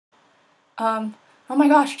Oh my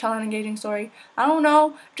gosh, tell an engaging story. I don't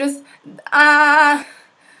know, just, um,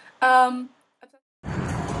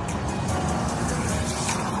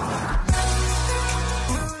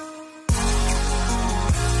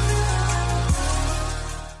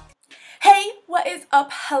 Hey, what is up?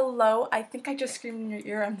 Hello. I think I just screamed in your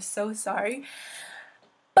ear. I'm so sorry.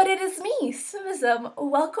 But it is me, Simism.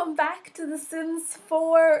 Welcome back to the Sims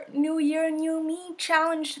 4 New Year, New Me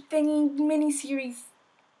challenge thingy mini-series.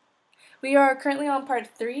 We are currently on part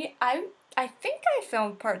 3. I think I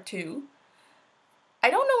filmed part 2.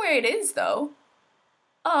 I don't know where it is though.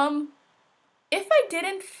 If I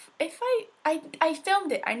didn't, if I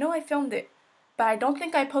filmed it. I know I filmed it, but I don't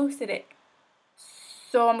think I posted it.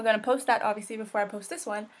 So I'm gonna post that obviously before I post this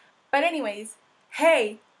one. But anyways,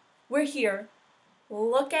 hey, we're here.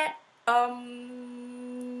 Look at,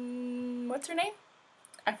 what's her name?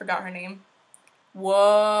 I forgot her name.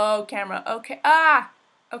 Whoa, camera. Okay,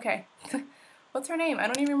 okay. What's her name? I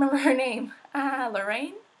don't even remember her name.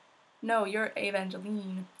 Lorraine? No, you're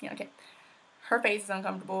Evangeline. Yeah, okay. Her face is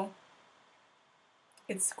uncomfortable.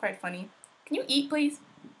 It's quite funny. Can you eat, please?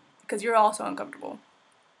 Because you're also uncomfortable.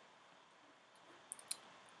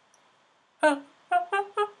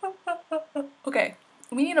 Okay,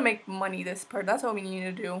 we need to make money this part. That's what we need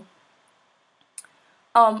to do.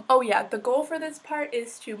 Oh yeah, the goal for this part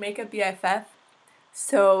is to make a BFF.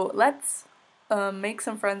 So let's make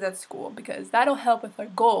some friends at school because that'll help with our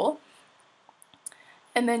goal.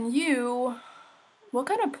 And then what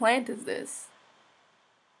kind of plant is this?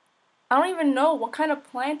 I don't even know. What kind of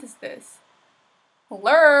plant is this?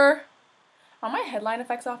 Lure. Are my headline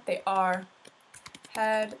effects off? They are.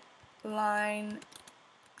 Headline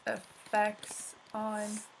effects on.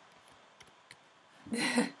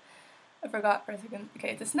 I forgot for a second.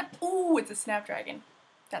 Okay, it's a snap. Ooh, it's a snapdragon.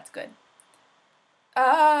 That's good.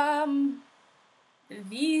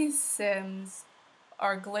 These Sims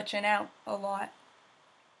are glitching out a lot.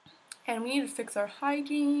 And we need to fix our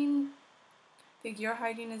hygiene. I think your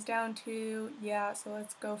hygiene is down too. Yeah, so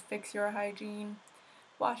let's go fix your hygiene.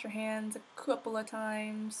 Wash your hands a couple of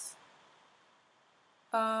times.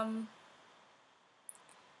 And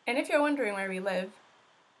if you're wondering where we live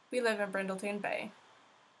in Brindleton Bay.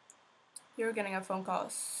 You're getting a phone call.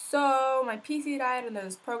 So, my PC died and there's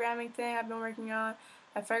this programming thing I've been working on.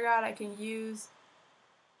 I figured out I can use...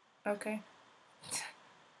 Okay.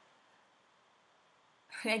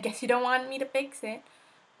 I guess you don't want me to fix it.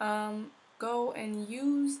 Go and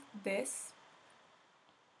use this.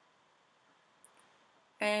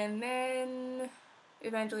 And then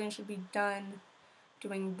Evangeline should be done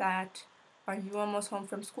doing that. Are you almost home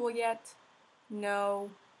from school yet?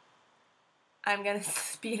 No. I'm gonna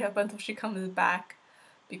speed up until she comes back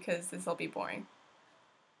because this will be boring.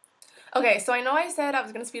 Okay, so I know I said I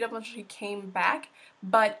was gonna speed up until she came back,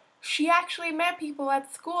 but she actually met people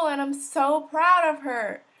at school and I'm so proud of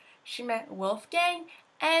her. She met Wolfgang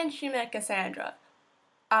and she met Cassandra.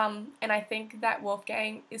 And I think that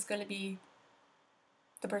Wolfgang is gonna be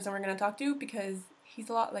the person we're gonna talk to because he's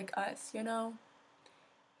a lot like us, you know?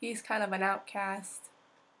 He's kind of an outcast.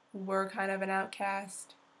 We're kind of an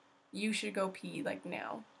outcast. You should go pee, like,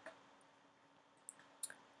 now.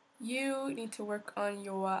 You need to work on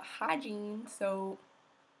your hygiene, so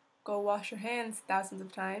go wash your hands thousands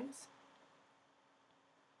of times.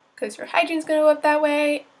 Because your hygiene's gonna go up that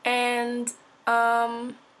way, and,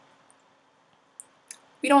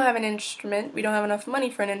 we don't have an instrument. We don't have enough money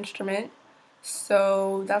for an instrument,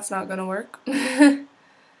 so that's not gonna work.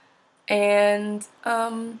 And,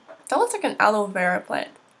 that looks like an aloe vera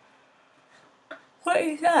plant. What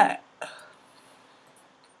is that?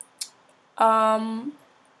 I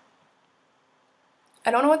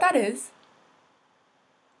don't know what that is.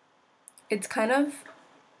 It's kind of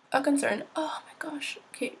a concern. Oh my gosh.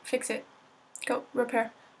 Okay, fix it. Go,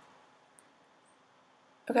 repair.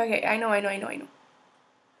 Okay, I know.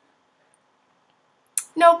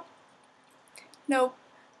 Nope. Nope.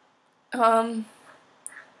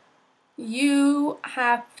 You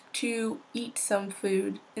have to eat some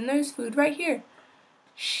food. And there's food right here.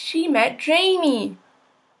 She met Jamie.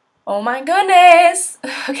 Oh my goodness.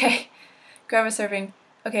 Okay. Grab a serving.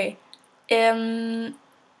 Okay.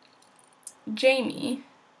 Jamie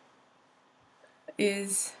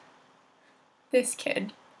is this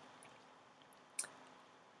kid.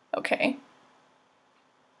 Okay.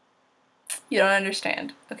 You don't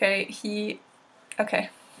understand. Okay, okay.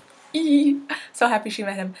 So happy she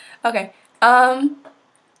met him. Okay,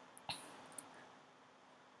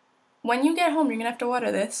 when you get home, you're gonna have to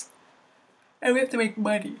water this. And we have to make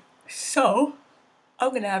money. So,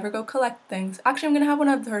 I'm gonna have her go collect things. Actually, I'm gonna have one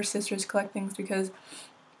of her sisters collect things because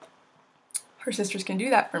her sisters can do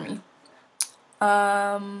that for me.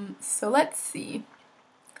 So let's see.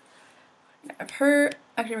 Have her,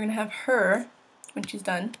 actually we're gonna have her, when she's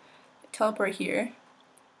done, teleport here.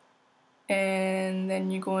 And then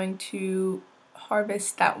you're going to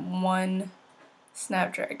harvest that one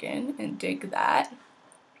snapdragon and dig that.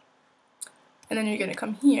 And then you're gonna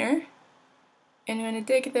come here and you're gonna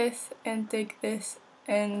dig this and dig this,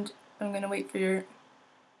 and I'm gonna wait for your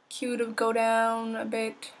queue to go down a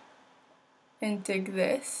bit and dig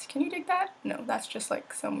this. Can you dig that? No, that's just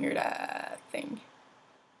like some weird thing.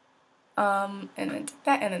 And then dig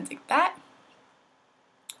that and then dig that.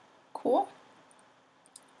 Cool.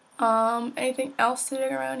 Anything else to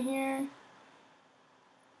dig around here?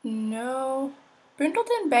 No.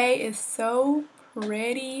 Brindleton Bay is so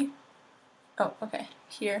pretty. Oh, okay.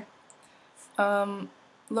 Here.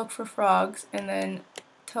 Look for frogs and then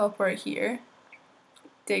teleport here.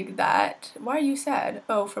 Dig that. Why are you sad?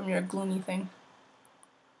 Oh, from your gloomy thing.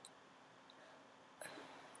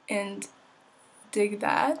 And dig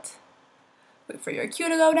that. Wait for your queue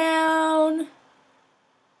to go down.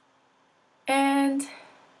 And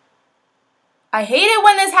I hate it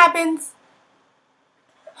when this happens.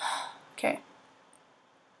 Okay.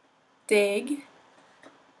 Dig.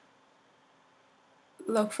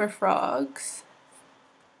 Look for frogs.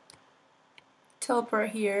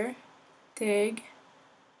 Teleport here. Dig.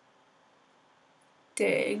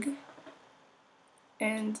 Dig.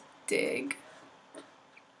 And dig.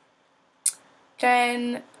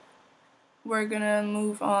 Then we're gonna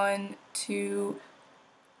move on to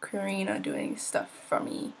Karina doing stuff for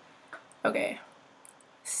me. Okay,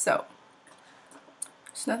 so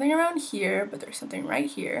there's nothing around here, but there's something right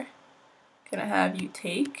here. Gonna have you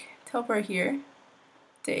teleport here,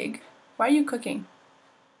 dig. Why are you cooking?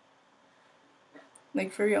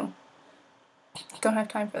 Like, for real. Don't have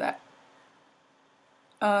time for that.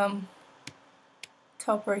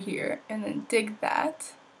 Teleport here, and then dig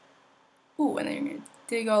that. Ooh, and then you're gonna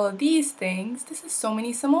dig all of these things. This is so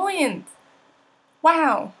many simoleons.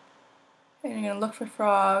 Wow. And you're gonna look for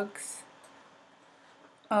frogs.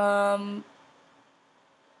 And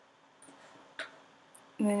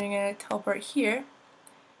then you're gonna teleport here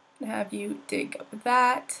and have you dig up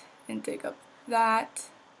that and dig up that.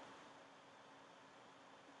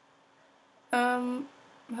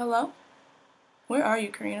 Hello? Where are you,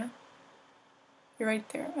 Karina? You're right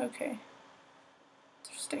there. Okay.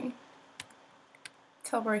 Interesting.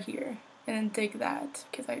 Teleport here and then dig that,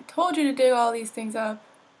 because I told you to dig all these things up.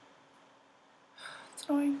 It's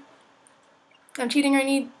annoying. I'm cheating her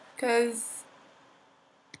need because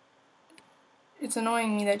it's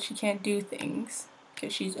annoying me that she can't do things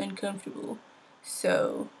because she's uncomfortable.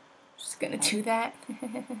 So, just gonna do that.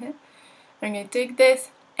 I'm gonna dig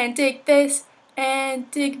this and dig this and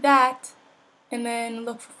dig that, and then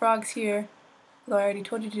look for frogs here. Although I already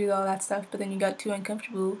told you to do all that stuff, but then you got too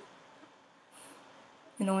uncomfortable.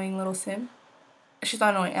 Annoying little sim. She's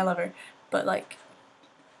not annoying, I love her. But like,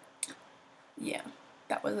 yeah,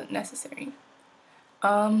 that wasn't necessary.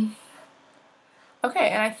 Okay,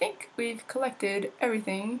 and I think we've collected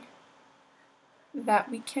everything that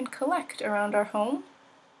we can collect around our home.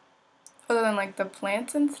 Other than like the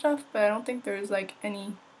plants and stuff, but I don't think there's like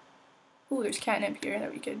any... Ooh, there's catnip here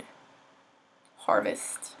that we could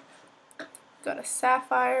harvest. Got a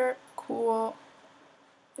sapphire, cool.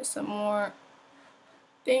 There's some more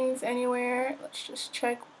things anywhere. Let's just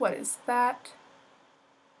check. What is that?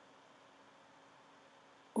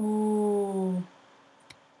 Ooh.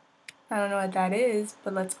 I don't know what that is,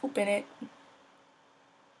 but let's open it.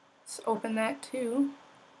 Let's open that too.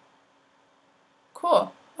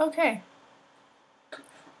 Cool. Okay.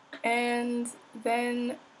 And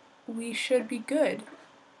then we should be good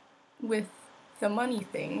with the money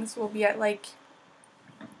things. We'll be at like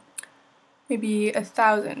maybe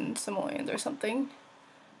 1,000 simoleons or something.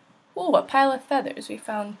 Ooh, a pile of feathers. We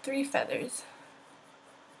found 3 feathers.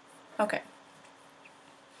 Okay.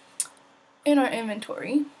 In our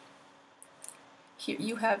inventory, here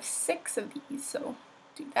you have 6 of these, so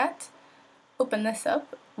do that. Open this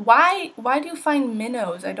up. Why do you find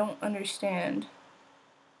minnows? I don't understand.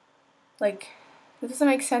 Like, it doesn't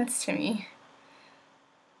make sense to me.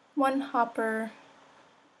 1 hopper.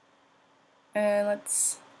 And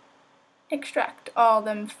let's extract all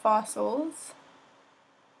them fossils.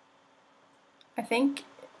 I think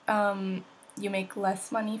you make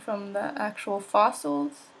less money from the actual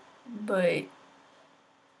fossils, but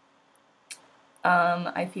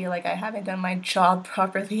I feel like I haven't done my job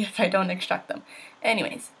properly if I don't extract them.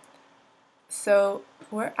 Anyways, so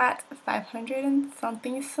we're at 500 and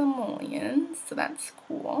something simoleons, so that's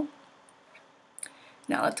cool.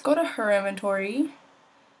 Now let's go to her inventory,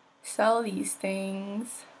 sell these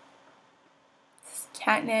things,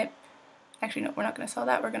 catnip. Actually, no, we're not going to sell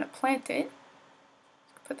that. We're going to plant it.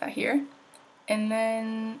 Put that here. And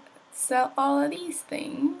then sell all of these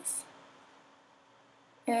things.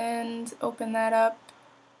 And open that up.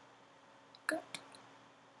 Good.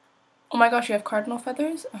 Oh my gosh, you have cardinal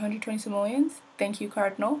feathers. 120 simoleons. Thank you,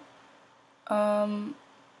 cardinal.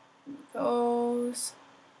 Those.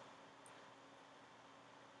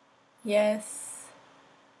 Yes.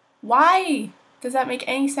 Why does that make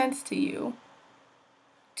any sense to you?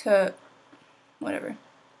 To whatever.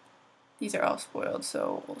 These are all spoiled,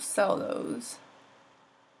 so we'll sell those.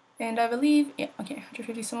 And I believe, yeah, okay,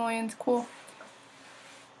 150 simoleons, cool.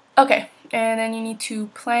 Okay, and then you need to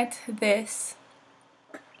plant this.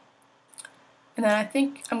 And then I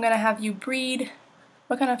think I'm gonna have you breed.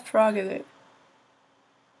 What kind of frog is it?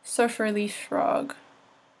 Surfer leaf frog.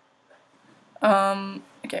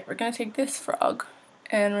 Okay, we're gonna take this frog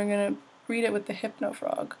and we're gonna breed it with the hypno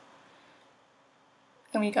frog.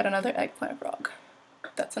 And we got another eggplant frog.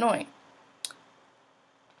 That's annoying.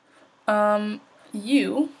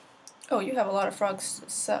 You have a lot of frogs to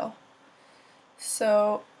sell.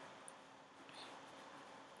 So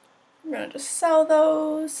we're gonna just sell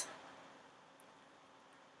those.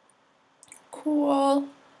 Cool.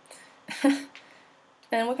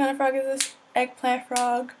 And what kind of frog is this? Eggplant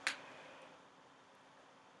frog.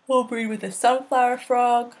 We'll breed with a sunflower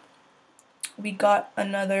frog. We got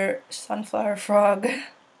another sunflower frog,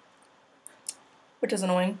 which is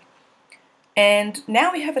annoying. And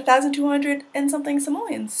now we have 1,200 and something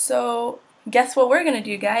simoleons. So guess what we're gonna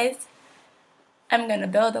do, guys? I'm gonna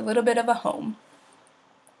build a little bit of a home.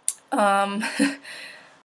 Because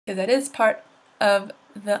that is part of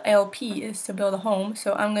the LP, is to build a home.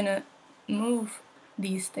 So I'm gonna move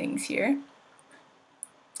these things here.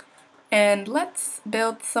 And let's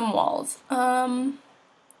build some walls. No,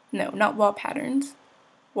 not wall patterns.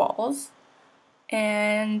 Walls.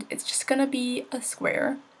 And it's just gonna be a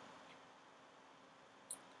square.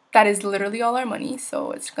 That is literally all our money,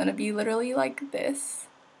 so it's gonna be literally like this.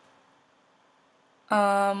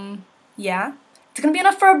 Yeah. It's gonna be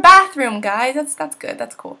enough for a bathroom, guys. That's good,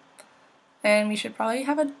 that's cool. And we should probably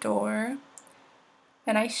have a door.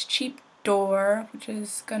 A nice cheap door, which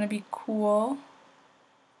is gonna be cool.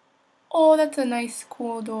 Oh, that's a nice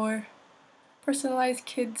cool door. Personalized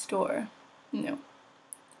kids door. No.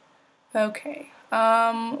 Okay.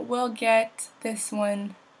 We'll get this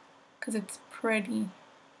one because it's pretty.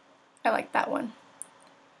 I like that one.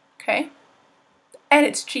 Okay. And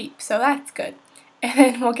it's cheap, so that's good. And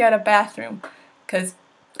then we'll get a bathroom because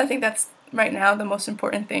I think that's right now the most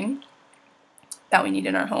important thing that we need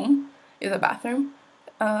in our home is a bathroom.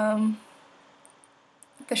 The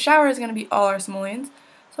shower is going to be all our simoleons,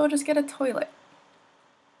 so we'll just get a toilet.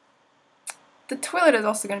 The toilet is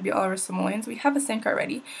also going to be all our simoleons. We have a sink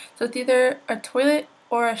already, so it's either a toilet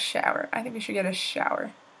or a shower. I think we should get a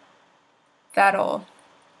shower. That'll.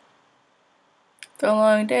 It's a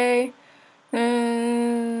long day.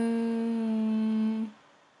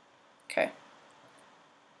 Okay.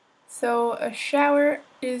 So a shower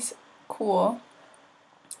is cool,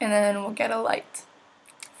 and then we'll get a light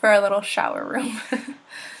for our little shower room.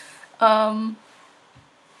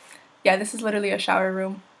 Yeah, this is literally a shower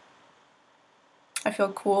room. I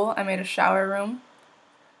feel cool. I made a shower room.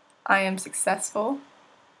 I am successful.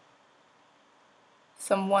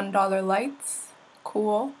 Some $1 lights.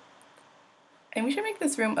 Cool. And we should make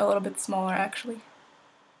this room a little bit smaller, actually.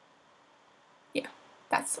 Yeah,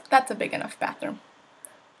 that's a big enough bathroom.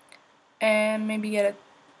 And maybe get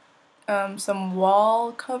some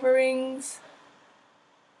wall coverings.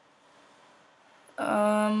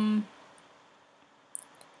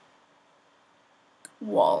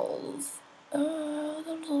 Walls.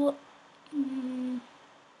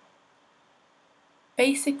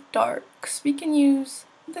 Basic darks. We can use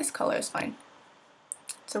this color is fine.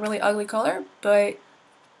 It's a really ugly color, but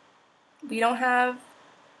we don't have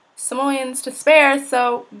simoleons to spare,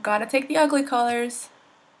 so gotta take the ugly colors.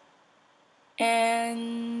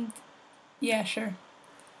 And yeah, sure.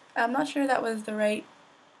 I'm not sure that was the right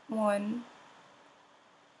one,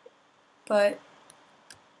 but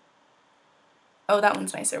oh, that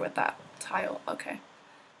one's nicer with that tile. Okay.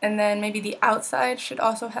 And then maybe the outside should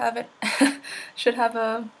also have it. Should have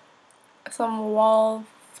some wall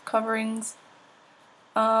coverings.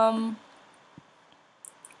 I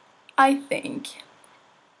think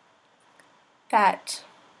that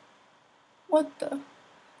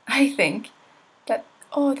I think that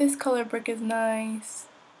this color brick is nice.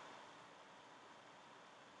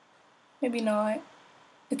 Maybe not.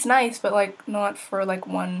 It's nice, but like not for like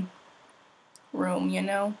one room, you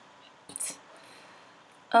know?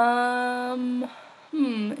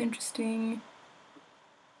 Interesting.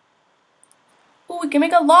 Ooh, we can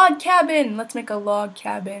make a log cabin. Let's make a log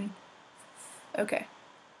cabin. Okay.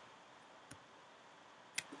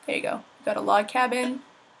 There you go. Got a log cabin.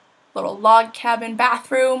 Little log cabin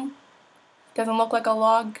bathroom. Doesn't look like a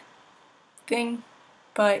log thing,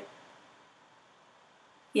 but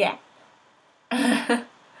yeah.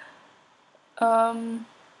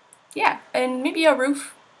 Yeah, and maybe a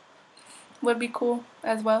roof would be cool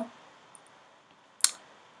as well.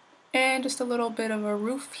 And just a little bit of a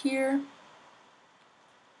roof here.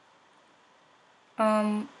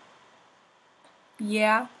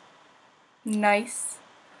 Yeah, nice.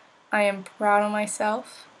 I am proud of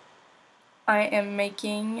myself. I am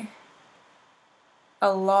making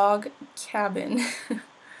a log cabin.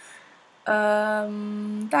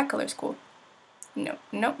 That color's cool. Nope,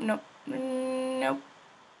 nope, nope, nope.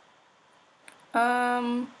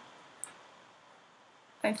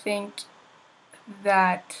 I think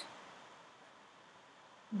that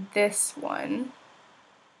this one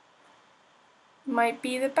might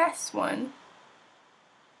be the best one.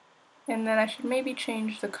 And then I should maybe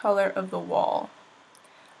change the color of the wall.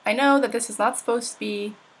 I know that this is not supposed to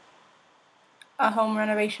be a home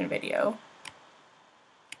renovation video,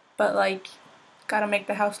 but like, gotta make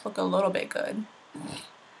the house look a little bit good.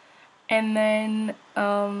 And then,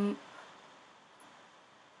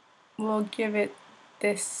 we'll give it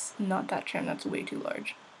this, not that trim, that's way too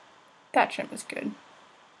large. That trim is good.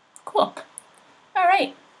 Cool.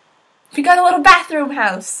 Alright. We got a little bathroom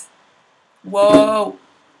house. Whoa.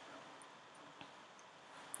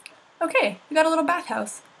 Okay, we got a little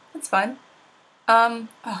bathhouse. That's fun. Oh,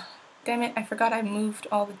 damn it, I forgot I moved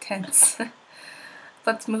all the tents.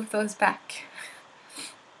 Let's move those back.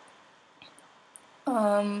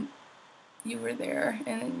 You were there,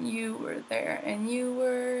 and then you were there, and you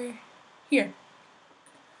were here.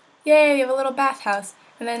 Yay, we have a little bathhouse.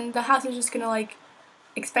 And then the house is just gonna like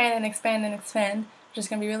expand and expand and expand, which is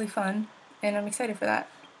gonna be really fun, and I'm excited for that.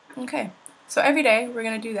 Okay, so every day we're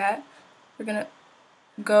gonna do that. We're gonna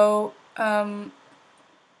go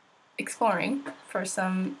exploring for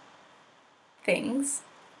some things.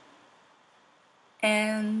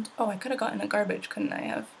 And oh, I could have gotten a garbage, couldn't I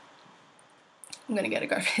have? I'm gonna get a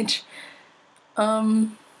garbage.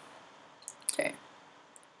 Okay.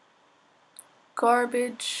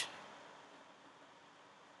 Garbage.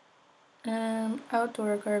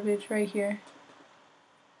 Outdoor garbage right here.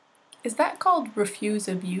 Is that called refuse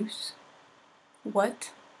abuse?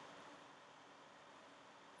 What?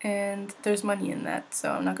 And there's money in that,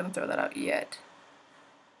 so I'm not gonna throw that out yet.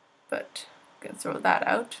 But I'm gonna throw that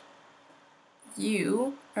out.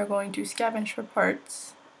 You are going to scavenge for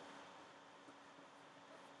parts.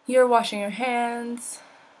 You're washing your hands.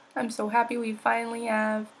 I'm so happy we finally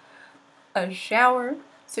have a shower,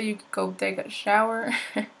 so you can go take a shower.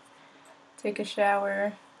 Take a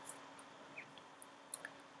shower.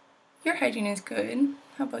 Your hygiene is good.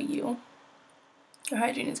 How about you? Your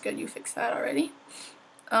hygiene is good. You fixed that already.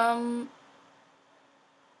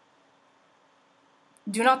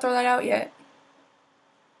 Do not throw that out yet.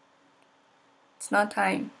 It's not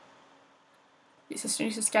time. Your sister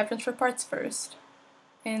needs to scavenge for parts first,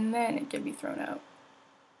 and then it can be thrown out.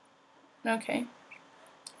 Okay.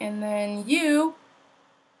 And then you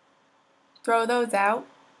throw those out.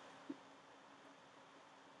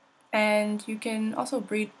 And you can also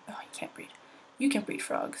breed. Oh, you can't breed. You can breed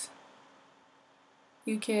frogs.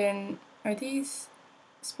 You can. Are these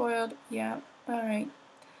spoiled? Yeah. Alright.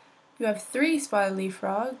 You have 3 spotted leaf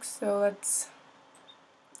frogs, so let's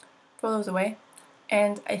throw those away.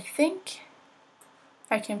 And I think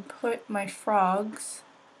I can put my frogs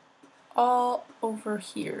all over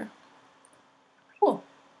here. Cool.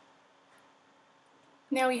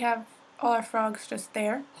 Now we have all our frogs just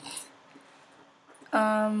there.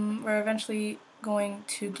 We're eventually going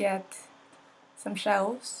to get some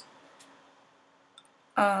shelves.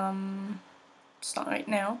 Just not right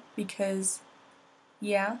now, because,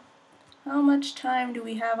 yeah. How much time do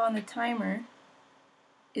we have on the timer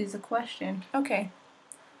is the question. Okay.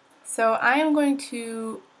 So I am going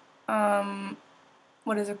to,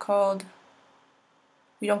 what is it called?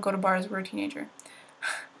 We don't go to bars, we're a teenager.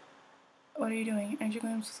 What are you doing? Aren't you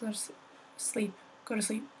going to sleep? Go to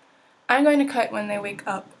sleep. I'm going to cut when they wake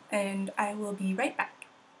up, and I will be right back.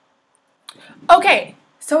 Okay,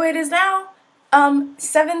 so it is now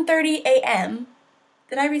 7:30 a.m.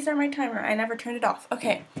 Did I restart my timer? I never turned it off.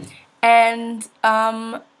 Okay, and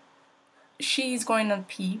she's going to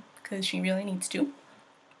pee because she really needs to.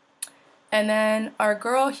 And then our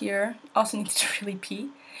girl here also needs to really pee.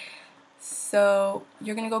 So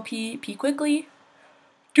you're gonna go pee quickly.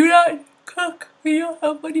 Do not cook. We don't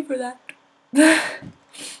have money for that.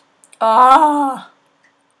 Ah,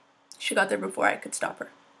 She got there before I could stop her.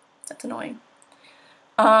 That's annoying.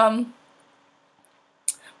 We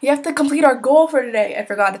have to complete our goal for today. I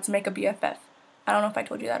forgot it's make a BFF. I don't know if I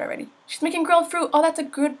told you that already. She's making grilled fruit. Oh, that's a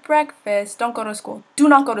good breakfast. Don't go to school. Do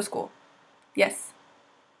not go to school. Yes.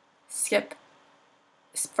 Skip.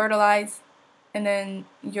 Fertilize. And then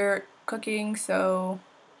you're cooking, so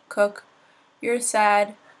cook. You're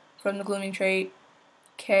sad from the glooming trait.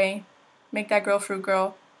 Okay. Make that grilled fruit,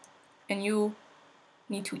 girl. And you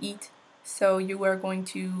need to eat. So you are going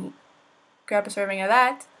to grab a serving of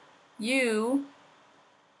that. You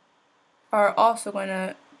are also going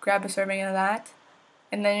to grab a serving of that,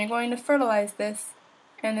 and then you're going to fertilize this,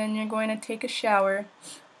 and then you're going to take a shower,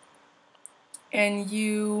 and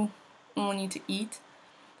you will need to eat.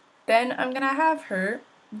 Then I'm going to have her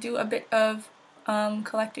do a bit of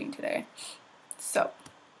collecting today. So,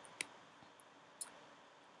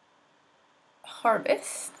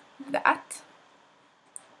 harvest that,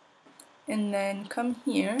 and then come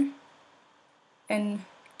here, and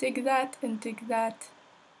dig that,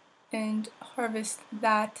 and harvest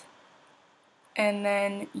that, and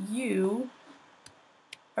then you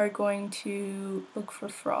are going to look for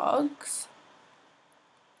frogs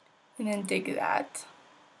and then dig that.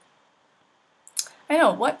 I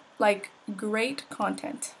know, what, like, great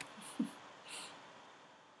content.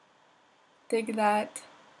 dig that,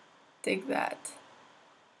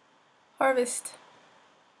 harvest,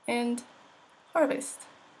 and harvest.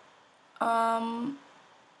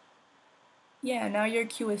 Yeah, now your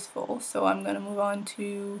queue is full, so I'm gonna move on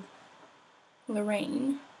to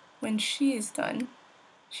Lorraine. When she is done,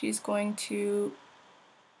 she's going to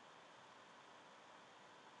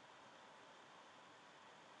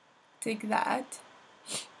dig that,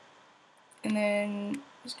 and then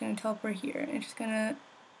just gonna teleport here, and just gonna.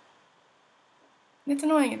 It's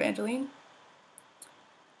annoying, Evangeline.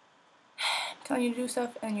 I'm telling you to do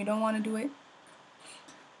stuff, and you don't want to do it.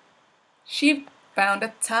 She found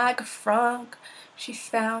a tiger frog. She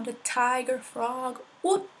found a tiger frog.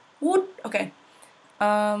 Woot, woot. Okay.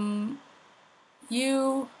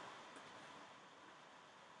 You.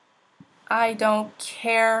 I don't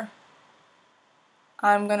care.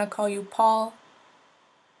 I'm gonna call you Paul.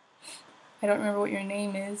 I don't remember what your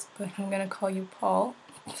name is, but I'm gonna call you Paul.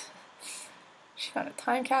 She found a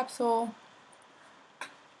time capsule.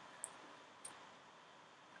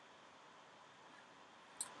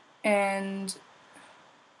 And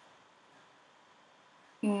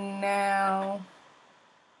now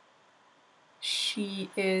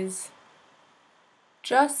she is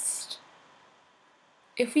just,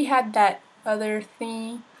 if we had that other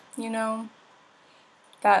thingy, you know,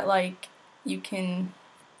 that like you can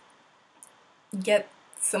get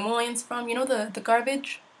simoleons from, you know, the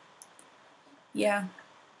garbage? Yeah.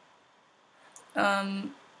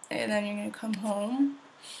 And then you're gonna come home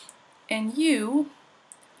and you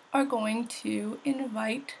are going to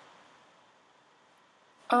invite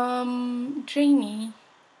Jamie.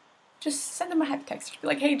 Just send him a happy text. Be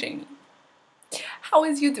like, hey Jamie, how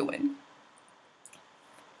is you doing?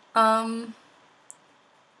 And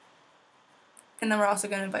then we're also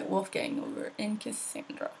gonna invite Wolfgang over and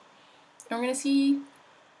Cassandra. And we're gonna see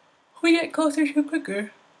who we get closer to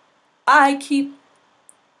quicker. I keep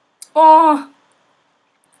Popperstone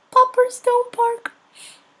Park.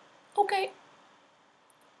 Okay.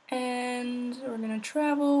 And we're gonna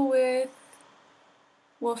travel with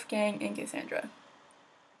Wolfgang and Cassandra.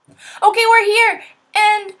 Okay, we're here!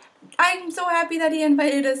 And I'm so happy that he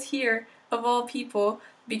invited us here, of all people,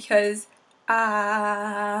 because,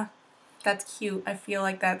 that's cute. I feel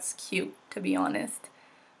like that's cute, to be honest.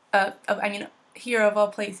 I mean, here of all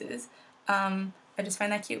places. I just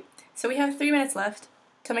find that cute. So we have 3 minutes left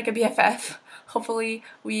to make a BFF. Hopefully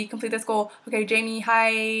we complete this goal. Okay, Jamie,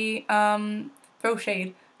 hi, throw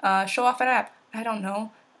shade. Show off an app. I don't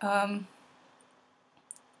know.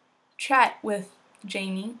 Chat with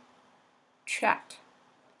Jamie. Chat.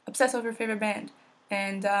 Obsess over favorite band.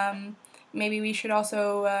 And maybe we should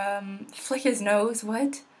also flick his nose.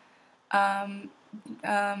 What?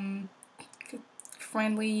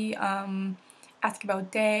 Friendly. Ask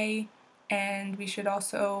about day. And we should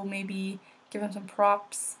also maybe give him some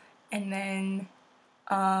props. And then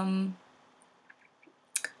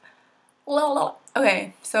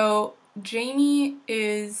okay, so Jamie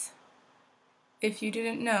is, if you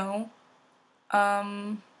didn't know,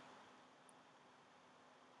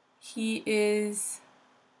 he is,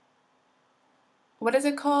 what is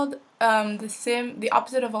it called? The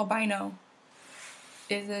opposite of albino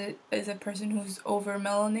is a person who's over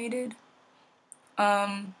melanated.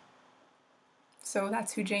 So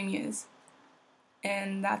that's who Jamie is.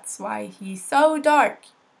 And that's why he's so dark.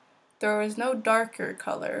 There is no darker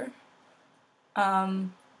color But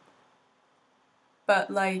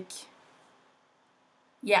like,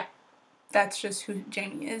 yeah, that's just who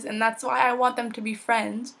Jamie is, and that's why I want them to be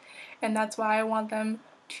friends, and that's why I want them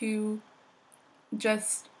to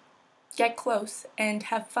just get close and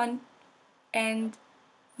have fun, and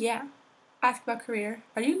yeah, ask about career.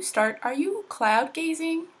 Are you cloud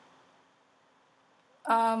gazing?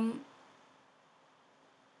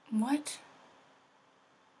 What?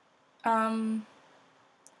 Hug.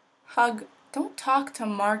 Don't talk to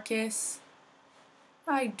Marcus.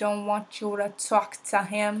 I don't want you to talk to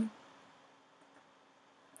him.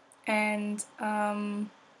 And,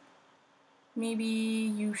 maybe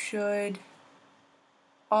you should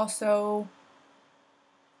also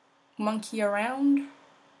monkey around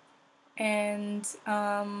and,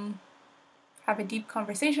 have a deep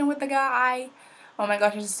conversation with the guy. Oh my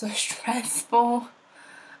gosh, it's so stressful.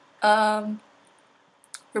 We're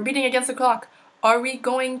beating against the clock. Are we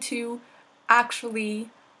going to actually,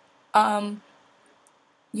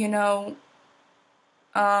 you know,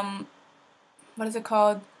 what is it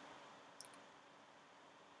called?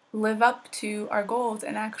 Live up to our goals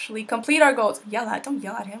and actually complete our goals. Don't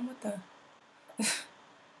yell at him. What the?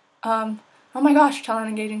 Oh my gosh, tell an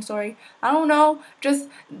engaging story. I don't know. Just,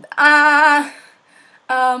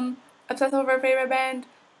 obsessed over our favorite band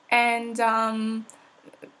and,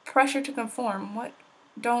 pressure to conform. What?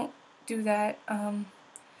 Don't do that.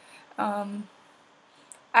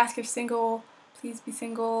 Ask if single, please be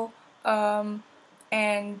single,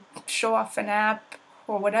 and show off an app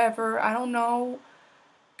or whatever. I don't know.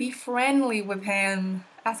 Be friendly with him.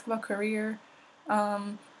 Ask about career.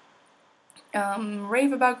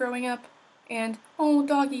 Rave about growing up. And, oh,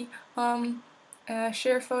 doggy,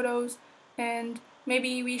 share photos. And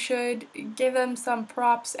maybe we should give them some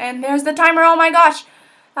props. And there's the timer. Oh my gosh.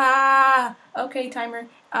 Okay, timer.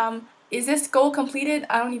 Is this goal completed?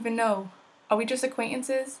 I don't even know. Are we just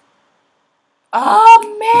acquaintances?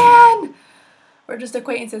 Oh man! We're just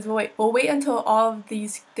acquaintances. We'll wait until all of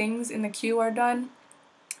these things in the queue are done,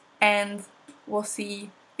 and we'll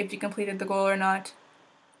see if you completed the goal or not.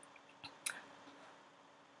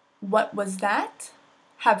 What was that?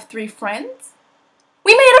 Have 3 friends?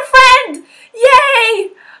 We made a friend!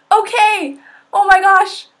 Yay! Okay. Oh my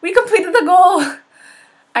gosh, we completed the goal.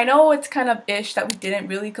 I know it's kind of ish that we didn't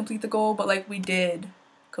really complete the goal, but like we did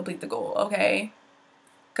complete the goal, okay?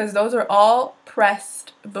 Because those are all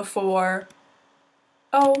pressed before.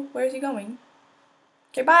 Oh, where's he going?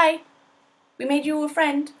 Okay, bye. We made you a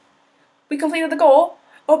friend. We completed the goal.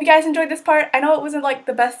 I hope you guys enjoyed this part. I know it wasn't like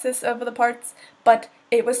the bestest of the parts, but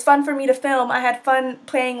it was fun for me to film. I had fun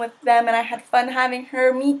playing with them, and I had fun having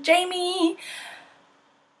her meet Jamie.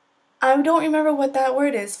 I don't remember what that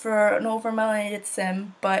word is for an over-melanated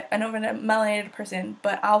sim, but an over-melanated person,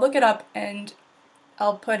 but I'll look it up and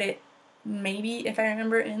I'll put it, maybe, if I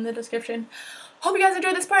remember, in the description. Hope you guys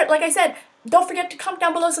enjoyed this part. Like I said, don't forget to comment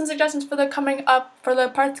down below some suggestions for the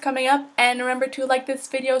parts coming up, and remember to like this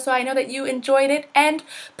video so I know that you enjoyed it, and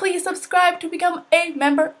please subscribe to become a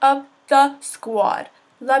member of the squad.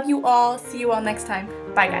 Love you all. See you all next time.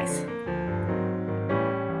 Bye, guys.